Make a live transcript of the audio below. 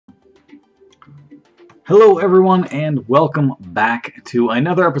Hello everyone and welcome back to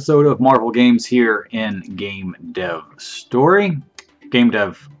another episode of Marvel Games here in Game Dev Story. Game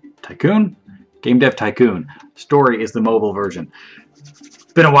Dev Tycoon? Game Dev Tycoon. Story is the mobile version.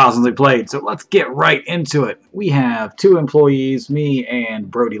 It's been a while since we played, so let's get right into it. We have two employees, me and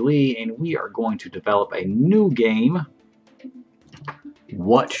Brody Lee, and we are going to develop a new game.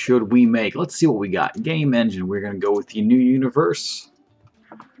 What should we make? Let's see what we got. Game engine, we're going to go with the new universe.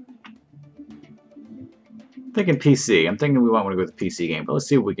 I'm thinking PC. I'm thinking we might want to go with a PC game, but let's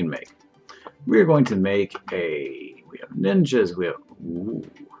see what we can make. We're going to make we have ninjas, we have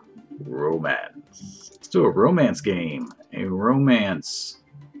romance. Let's do a romance game. A romance.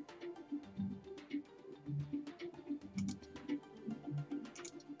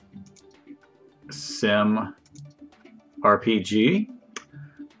 Sim RPG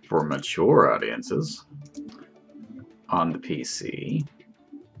for mature audiences on the PC.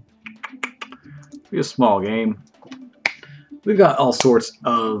 Be a small game. We've got all sorts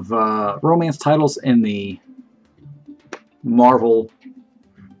of romance titles in the Marvel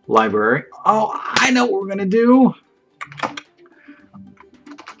library. Oh, I know what we're gonna do.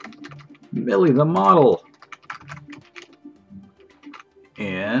 Millie the Model.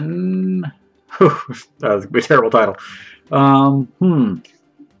 In that was a terrible title.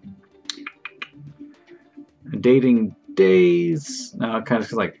 Dating Days. No, kind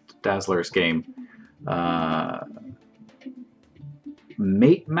of like Dazzler's game.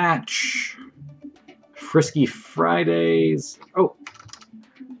 Mate Match, Frisky Fridays, oh,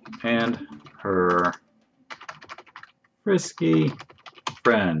 and her Frisky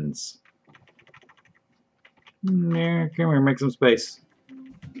Friends. Come here, make some space.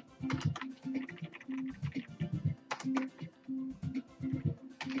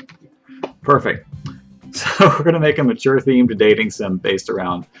 Perfect. So we're going to make a mature themed dating sim based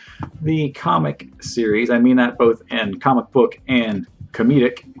around the comic series. I mean that both in comic book and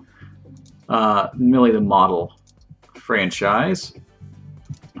comedic. Millie the Model franchise.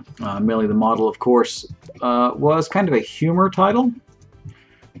 Millie the Model, of course, was kind of a humor title.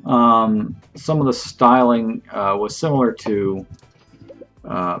 Some of the styling was similar to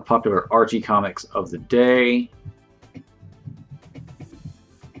popular Archie comics of the day.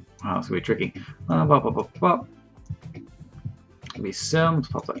 Wow, it's going to be tricky. Be Sims,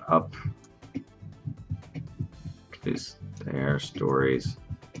 pop that up. These there, stories.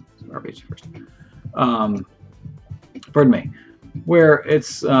 RPG first. Pardon me. Where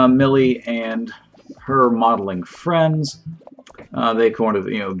it's Millie and her modeling friends. They kind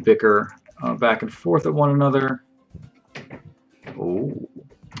of, bicker back and forth at one another. Oh.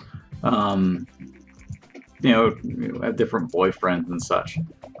 Have different boyfriends and such.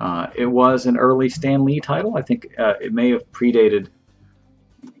 It was an early Stan Lee title. I think it may have predated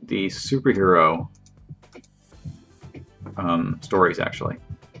the superhero stories, actually.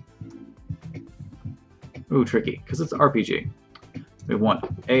 Ooh, tricky, because it's RPG. We want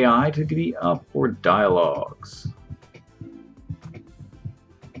AI to be up or dialogues.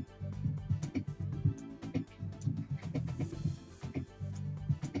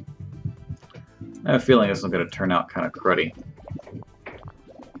 I have a feeling this is going to turn out kind of cruddy.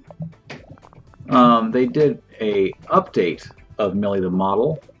 They did a update of Millie the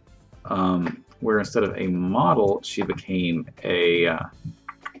Model, where instead of a model, she became a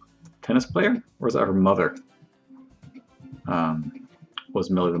tennis player. Or is that her mother? Was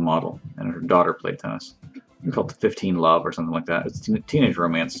Millie the Model, and her daughter played tennis. We call it 15 Love or something like that. It's a teenage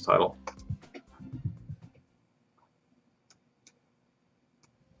romance title.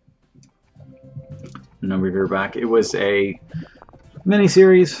 Number of years back, it was a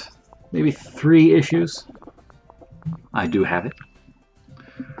miniseries, maybe 3 issues. I do have it.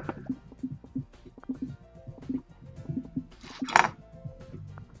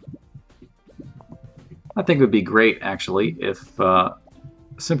 I think it would be great, actually, if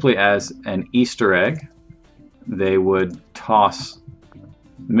simply as an Easter egg, they would toss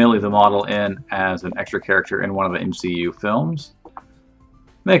Millie the Model in as an extra character in one of the MCU films.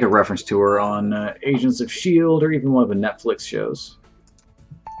 Make a reference to her on Agents of S.H.I.E.L.D. or even one of the Netflix shows.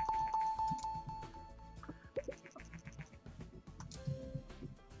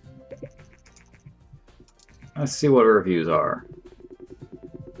 Let's see what reviews are.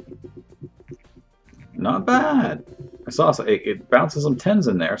 Not bad. I saw it bounces some 10s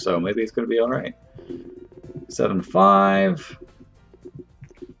in there, so maybe it's going to be alright. 7.5.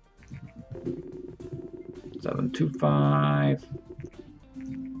 7.25.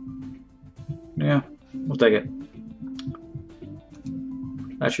 Yeah, we'll take it.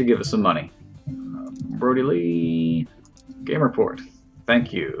 That should give us some money. Brody Lee, Game Report.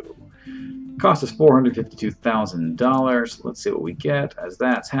 Thank you. Cost us $452,000. Let's see what we get as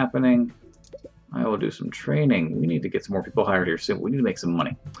that's happening. I will do some training. We need to get some more people hired here soon. We need to make some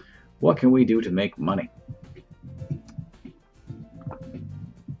money. What can we do to make money?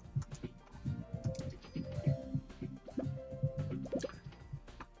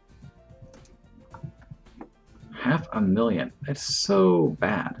 $500,000. That's so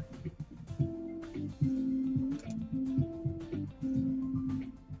bad.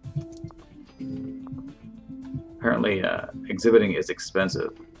 Apparently, exhibiting is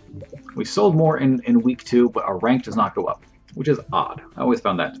expensive. We sold more in week 2, but our rank does not go up, which is odd. I always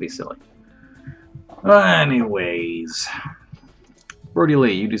found that to be silly. Anyways, Brody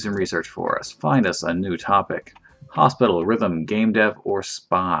Lee, you do some research for us. Find us a new topic. Hospital, rhythm, game dev, or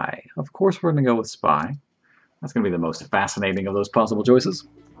spy. Of course we're going to go with spy. That's going to be the most fascinating of those possible choices.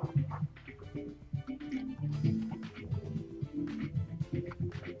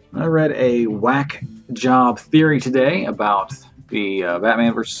 I read a whack job theory today about the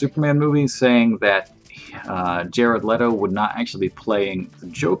Batman vs. Superman movie, saying that Jared Leto would not actually be playing the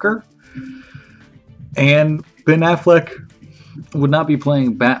Joker, and Ben Affleck would not be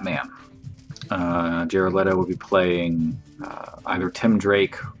playing Batman. Jared Leto would be playing either Tim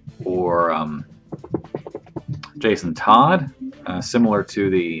Drake or Jason Todd, similar to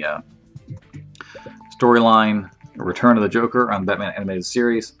the storyline Return of the Joker on Batman Animated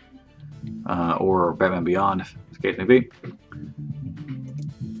Series, or Batman Beyond, as the case may be,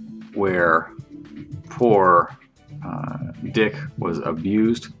 where poor Dick was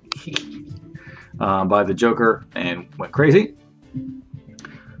abused by the Joker and went crazy.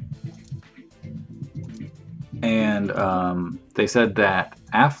 And they said that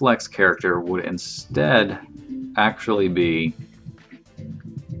Affleck's character would instead actually be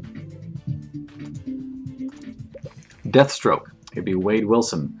Deathstroke. It'd be Wade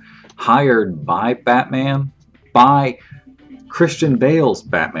Wilson, hired by Batman, by Christian Bale's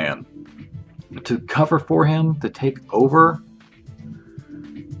Batman, to cover for him, to take over.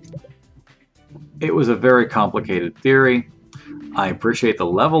 It was a very complicated theory. I appreciate the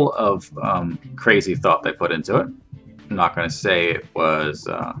level of crazy thought they put into it. I'm not going to say it was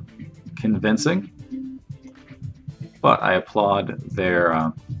convincing, but I applaud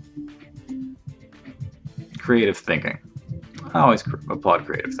their creative thinking. I always applaud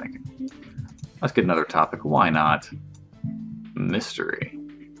creative thinking. Let's get another topic. Why not? Mystery.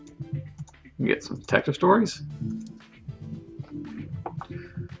 Get some detective stories?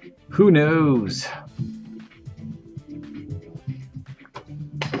 Who knows?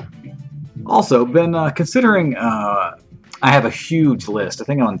 Also, been considering, I have a huge list. I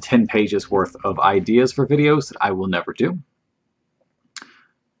think I'm on 10 pages worth of ideas for videos that I will never do.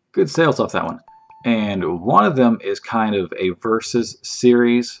 Good sales off that one. And one of them is kind of a versus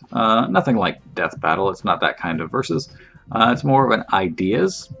series. Nothing like Death Battle. It's not that kind of versus. It's more of an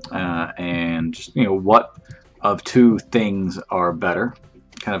ideas and just, you know, what of two things are better.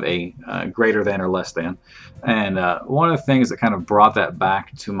 Kind of a greater than or less than. And one of the things that kind of brought that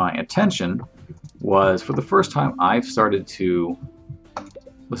back to my attention was, for the first time, I've started to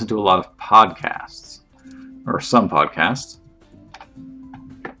listen to a lot of podcasts, or some podcasts.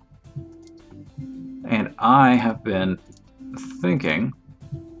 And I have been thinking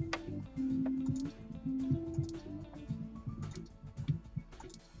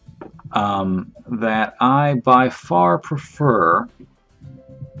that I by far prefer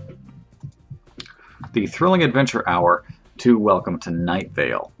the Thrilling Adventure Hour to Welcome to Night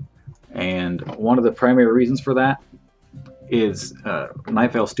Vale. And one of the primary reasons for that is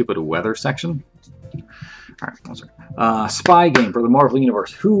Night Vale's stupid weather section. Alright, one second. Spy game for the Marvel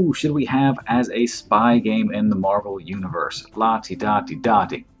Universe. Who should we have as a spy game in the Marvel Universe?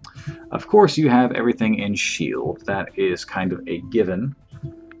 La-ti-da-ti-da-ti. Of course you have everything in S.H.I.E.L.D. That is kind of a given.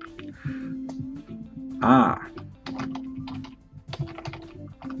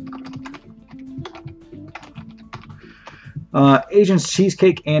 Agents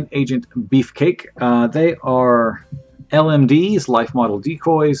Cheesecake and Agent Beefcake. They are LMDs, life model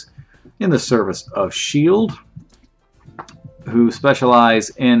decoys, in the service of S.H.I.E.L.D., who specialize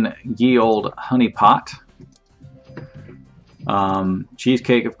in ye old honeypot.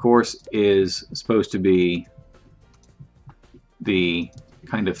 Cheesecake, of course, is supposed to be the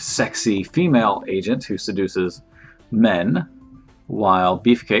kind of sexy female agent who seduces men, while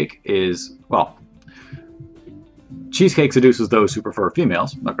Beefcake is, well, Cheesecake seduces those who prefer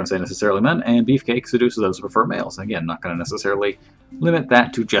females, I'm not going to say necessarily men, and Beefcake seduces those who prefer males. Again, not going to necessarily limit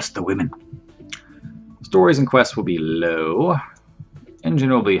that to just the women. Stories and quests will be low. Engine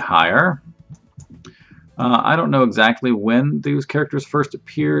will be higher. I don't know exactly when these characters first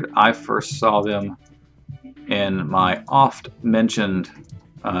appeared. I first saw them in my oft-mentioned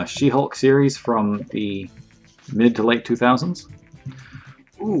She-Hulk series from the mid to late 2000s.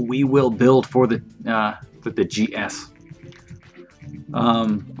 Ooh, we will build for the GS.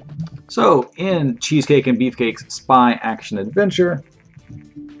 So, in Cheesecake and Beefcake's Spy Action Adventure,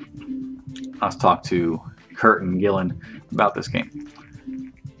 let's talk to Kurt and Gillen about this game.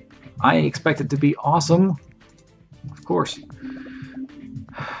 I expect it to be awesome, of course. In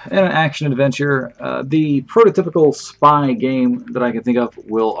an action adventure, the prototypical spy game that I can think of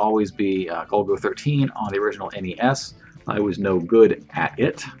will always be Golgo 13 on the original NES. I was no good at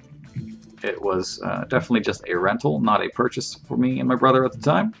it. It was definitely just a rental, not a purchase for me and my brother at the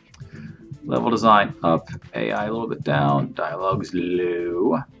time. Level design up, AI a little bit down, dialogue's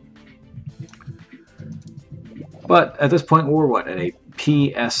low. But at this point, we're what, at a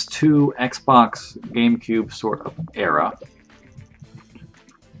PS2, Xbox, GameCube sort of era.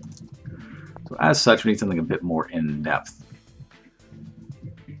 So as such, we need something a bit more in-depth.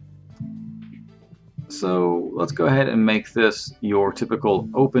 So let's go ahead and make this your typical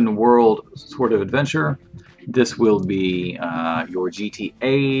open world sort of adventure. This will be your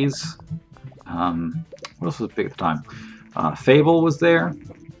GTAs. What else was big at the time? Fable was there.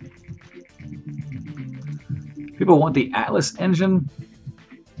 People want the Atlas engine.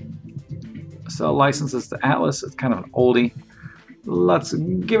 Sell licenses to Atlas. It's kind of an oldie. Let's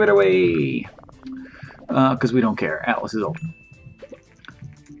give it away. Because we don't care. Atlas is old.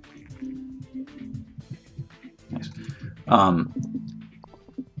 Nice.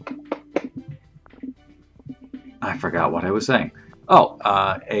 I forgot what I was saying. Oh,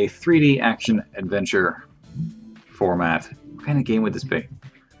 a 3D action adventure format. What kind of game would this be?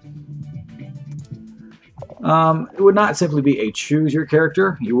 It would not simply be a choose your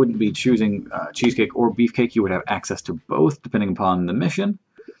character. You wouldn't be choosing Cheesecake or Beefcake. You would have access to both depending upon the mission.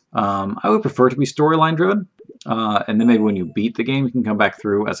 I would prefer to be storyline driven. And then maybe when you beat the game, you can come back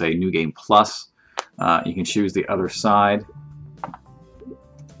through as a New Game Plus. You can choose the other side.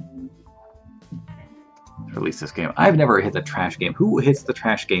 Release this game. I've never hit the trash game. Who hits the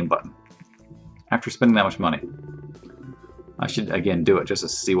trash game button after spending that much money? I should again do it just to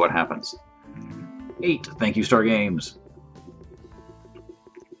see what happens. 8. Thank you, Star Games.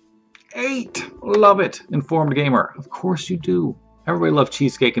 8. Love it. Informed gamer. Of course you do. Everybody loves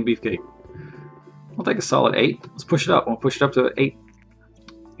Cheesecake and Beefcake. I'll take a solid 8. Let's push it up. We'll push it up to 8.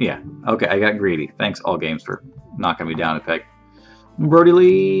 Yeah. Okay, I got greedy. Thanks, All Games, for knocking me down a peg. Brody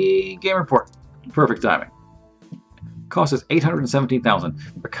Lee Game Report. Perfect timing. Cost us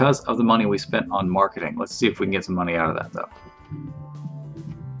 $817,000 because of the money we spent on marketing. Let's see if we can get some money out of that, though.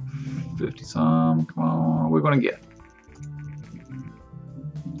 50 some. Come on, what are we going to get?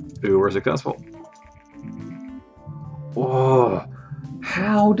 Ooh, we're successful. Whoa.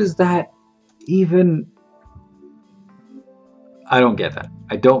 How does that even... I don't get that.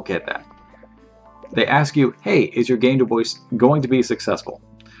 I don't get that. They ask you, hey, is your game going to be successful?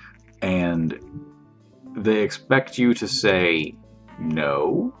 And they expect you to say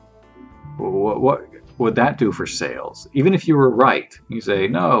no. What would that do for sales? Even if you were right, you say,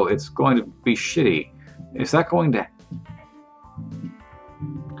 no, it's going to be shitty. Is that going to...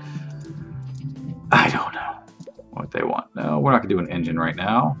 I don't know what they want. No, we're not going to do an engine right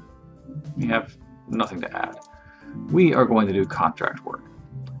now. We have nothing to add. We are going to do contract work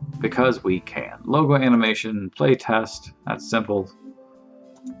because we can. Logo animation, play test, that's simple.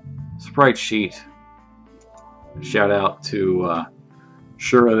 Sprite sheet. Shout out to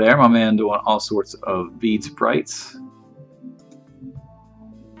Shura there, my man, doing all sorts of bead sprites.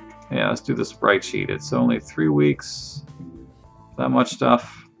 Yeah, let's do the sprite sheet. It's only 3 weeks. That much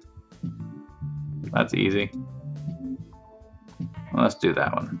stuff. That's easy. Well, let's do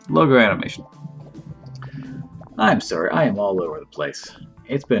that one. Logo animation. I'm sorry, I am all over the place.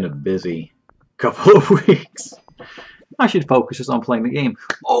 It's been a busy couple of weeks. I should focus just on playing the game.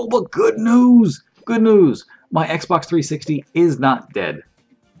 Oh, but good news! Good news! My Xbox 360 is not dead.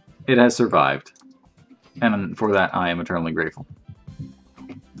 It has survived. And for that, I am eternally grateful.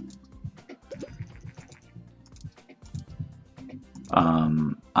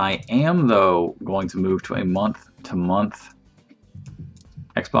 I am, though, going to move to a month-to-month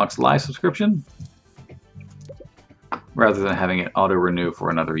Xbox Live subscription rather than having it auto-renew for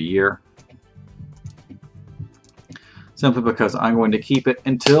another year. Simply because I'm going to keep it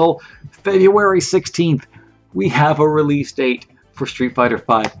until February 16th. We have a release date for Street Fighter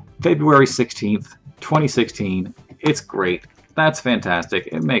V, February 16th, 2016. It's great. That's fantastic.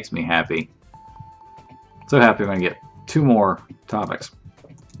 It makes me happy. So happy I'm going to get 2 more topics.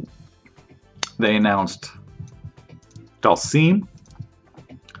 they announced Dalsim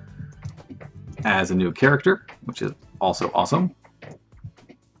as a new character, which is also awesome.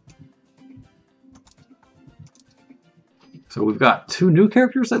 So we've got 2 new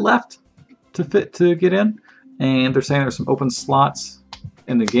characters that left to get in, and they're saying there's some open slots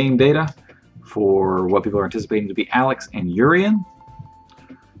in the game data for what people are anticipating to be Alex and Urian,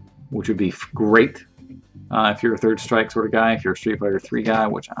 which would be great if you're a Third Strike sort of guy, if you're a Street Fighter 3 guy,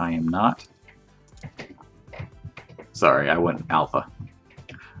 which I am not. Sorry, I went alpha.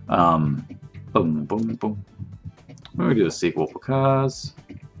 Boom, boom, boom. I'm going to do a sequel because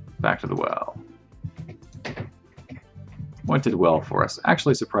Back to the Well. What did well for us?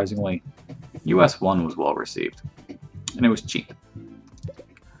 Actually, surprisingly, US 1 was well received, and it was cheap.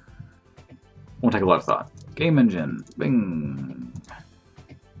 Won't take a lot of thought. Game engine, bing.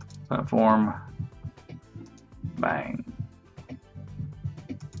 Platform, bang.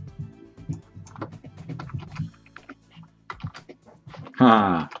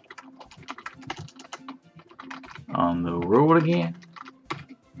 Ha. On the road again.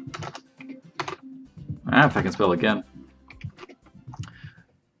 Ah, if I can spell again.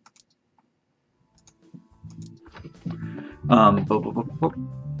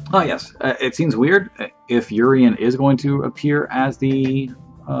 Oh yes, it seems weird if Urian is going to appear as the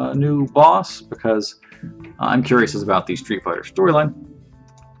new boss, because I'm curious about the Street Fighter storyline,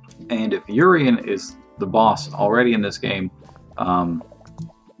 and if Urian is the boss already in this game,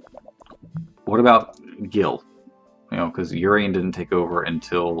 what about Gil? You know, because Urian didn't take over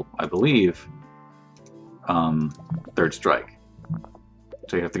until, I believe, Third Strike.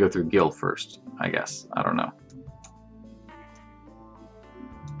 So you have to go through Gil first, I guess. I don't know.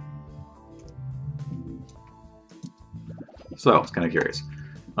 So, I was kind of curious.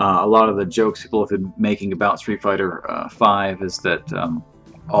 A lot of the jokes people have been making about Street Fighter 5 is that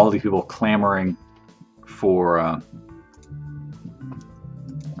all these people clamoring for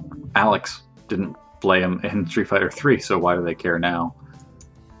Alex didn't play him in Street Fighter 3, so why do they care now?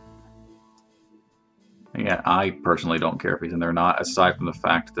 Yeah, I personally don't care if he's in there or not, aside from the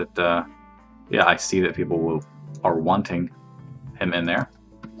fact that, yeah, I see that people are wanting him in there.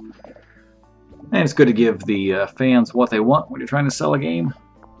 And it's good to give the fans what they want when you're trying to sell a game.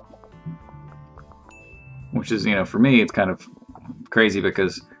 Which is, you know, for me, it's kind of crazy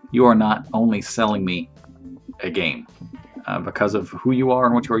because you are not only selling me a game. Because of who you are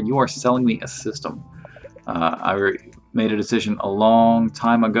and what you are selling me a system. I made a decision a long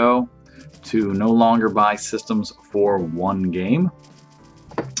time ago to no longer buy systems for one game.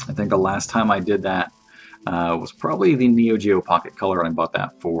 I think the last time I did that was probably the Neo Geo Pocket Color, and I bought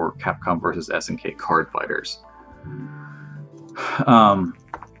that for Capcom vs. SNK Card Fighters.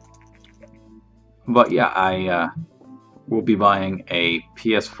 But yeah, I will be buying a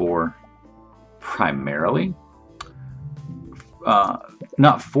PS4 primarily.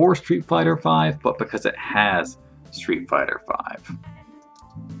 Not for Street Fighter 5, but because it has Street Fighter 5.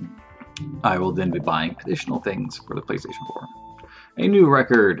 I will then be buying additional things for the PlayStation 4. A new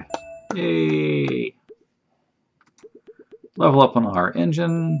record! Yay! Level up on our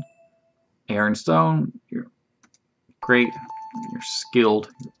engine. Aaron Stone, you're great. You're skilled.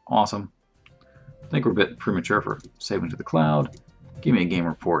 You're awesome. I think we're a bit premature for saving to the cloud. Give me a game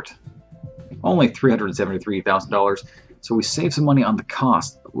report. Only $373,000. So we save some money on the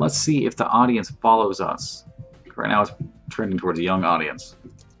cost. Let's see if the audience follows us. Right now it's trending towards a young audience.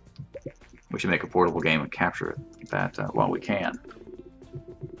 We should make a portable game and capture that while we can.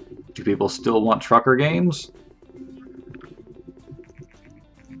 Do people still want trucker games?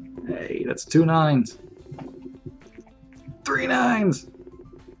 Hey, that's 2 9s. 3 9s.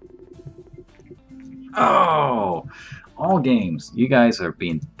 Oh, all games. You guys are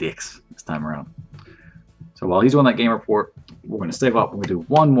being dicks this time around. So while he's doing that game report, we're going to save up. We're going to do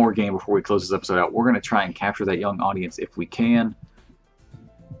one more game before we close this episode out. We're going to try and capture that young audience if we can.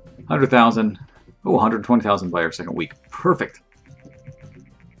 100,000. Oh, 120,000 by our second week. Perfect.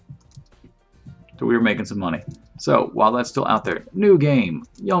 So we were making some money. So while that's still out there, new game,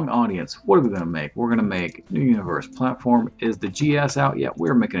 young audience. What are we going to make? We're going to make new universe. Platform. Is the GS out yet?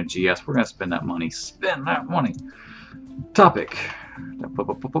 We're making a GS. We're going to spend that money. Spend that money. Topic. What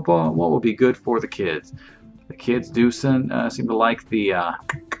will be good for the kids? The kids do seem to like the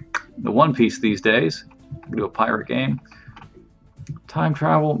One Piece these days. We do a pirate game. Time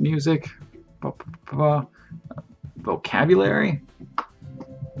travel, music, vocabulary.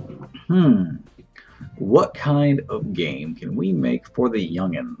 What kind of game can we make for the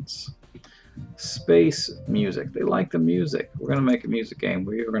youngins? Space music. They like the music. We're going to make a music game.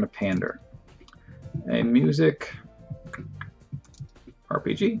 We are going to pander. A music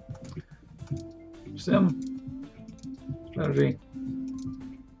RPG. Sim, strategy,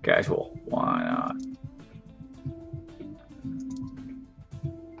 casual. Why not?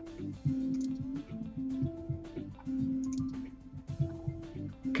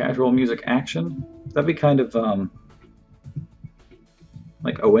 Casual music action. That'd be kind of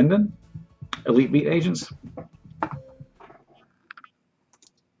like Owinden, Elite Beat Agents.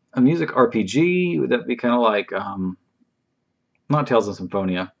 A music RPG, would that be kind of like not Tales of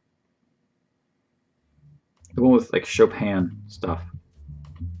Symphonia, the one with like Chopin stuff.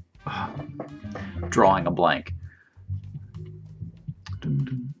 Drawing a blank.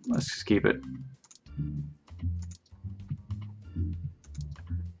 Let's just keep it.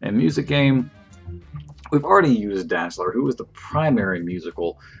 A music game. We've already used Dazzler, who was the primary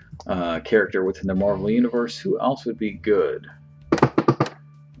musical character within the Marvel Universe. Who else would be good?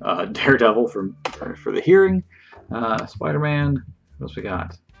 Daredevil for the hearing. Spider-Man. What else we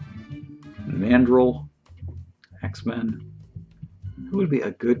got? Mandrill. X-Men. Who would be a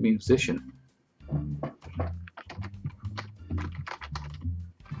good musician?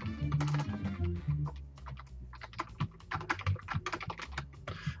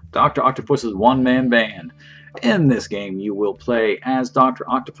 Dr. Octopus's one-man band. In this game, you will play as Dr.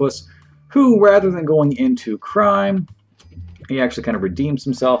 Octopus, who, rather than going into crime, he actually kind of redeems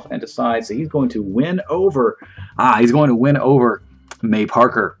himself and decides that he's going to win over May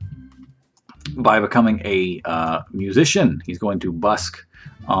Parker by becoming a musician. He's going to busk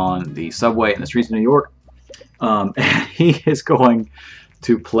on the subway in the streets of New York. And he is going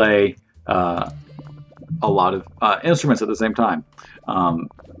to play a lot of instruments at the same time.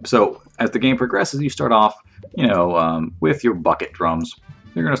 So as the game progresses, you start off, with your bucket drums.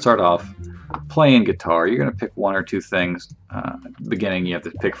 You're going to start off playing guitar. You're going to pick one or two things at the beginning you have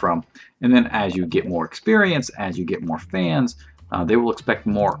to pick from. And then as you get more experience, as you get more fans, they will expect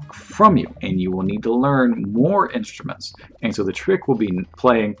more from you, and you will need to learn more instruments. And so the trick will be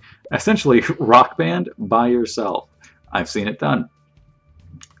playing essentially Rock Band by yourself. I've seen it done.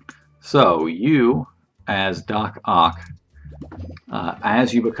 So you, as Doc Ock,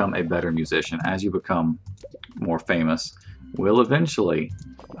 as you become a better musician, as you become more famous, will eventually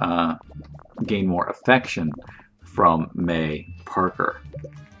gain more affection from May Parker.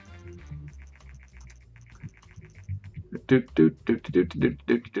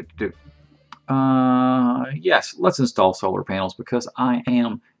 Yes, let's install solar panels because I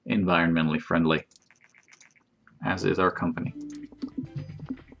am environmentally friendly, as is our company.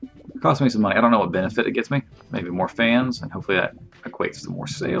 It costs me some money. I don't know what benefit it gets me. Maybe more fans, and hopefully that equates to more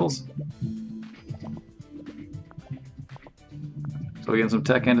sales. So we get some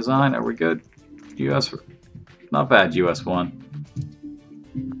tech and design. Are we good? US, not bad. US one.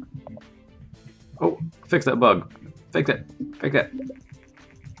 Oh, fix that bug. Fix it. Fix it.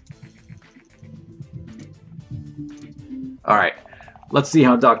 All right. Let's see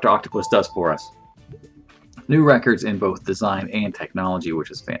how Dr. Octopus does for us. New records in both design and technology,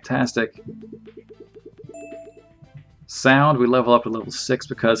 which is fantastic. Sound, we level up to level 6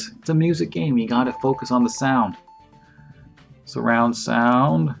 because it's a music game. You gotta focus on the sound. Surround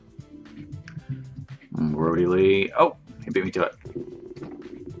sound. Brody Lee. Oh, he beat me to it.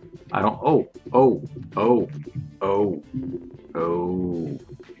 I don't. Oh.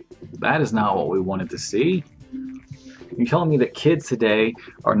 That is not what we wanted to see. You're telling me that kids today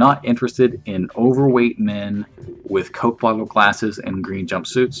are not interested in overweight men with Coke bottle glasses and green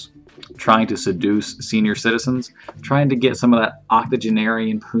jumpsuits, trying to seduce senior citizens, trying to get some of that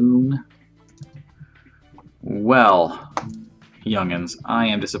octogenarian poon? Well, youngins, I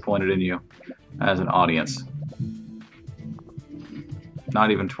am disappointed in you as an audience.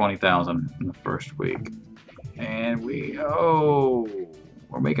 Not even 20,000 in the first week. And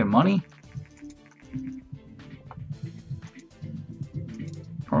we're making money?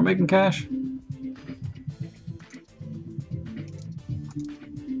 We're making cash?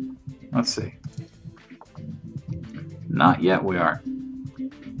 Let's see. Not yet we are.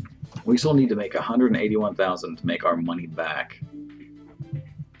 We still need to make 181,000 to make our money back.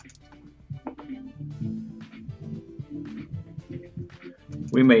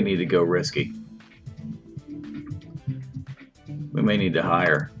 We may need to go risky. We may need to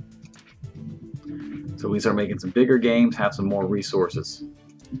hire. So we start making some bigger games, have some more resources.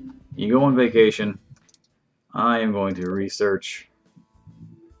 You go on vacation. I am going to research.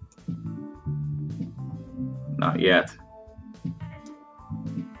 Not yet.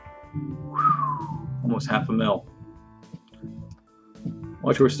 Almost $500,000.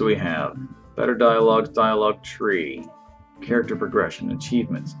 What choice do we have? Better dialogues, dialogue tree, character progression,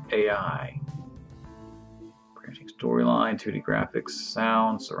 achievements, AI. Branching storyline, 2D graphics,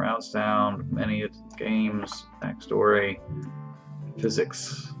 sound, surround sound, many games, backstory,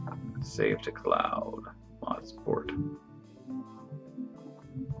 physics, save to cloud, mod support.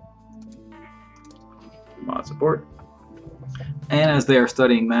 Mod support. And as they are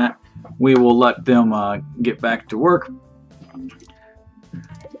studying that, we will let them get back to work.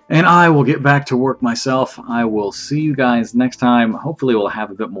 And I will get back to work myself. I will see you guys next time. Hopefully we'll have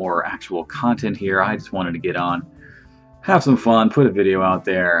a bit more actual content here. I just wanted to get on, have some fun, put a video out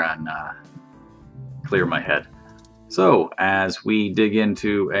there, and clear my head. So, as we dig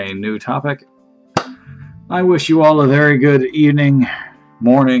into a new topic, I wish you all a very good evening,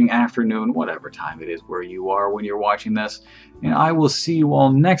 morning, afternoon, whatever time it is where you are when you're watching this. And I will see you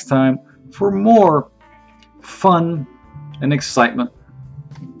all next time for more fun and excitement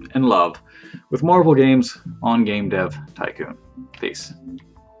and love with Marvel games on Game Dev Tycoon. Peace.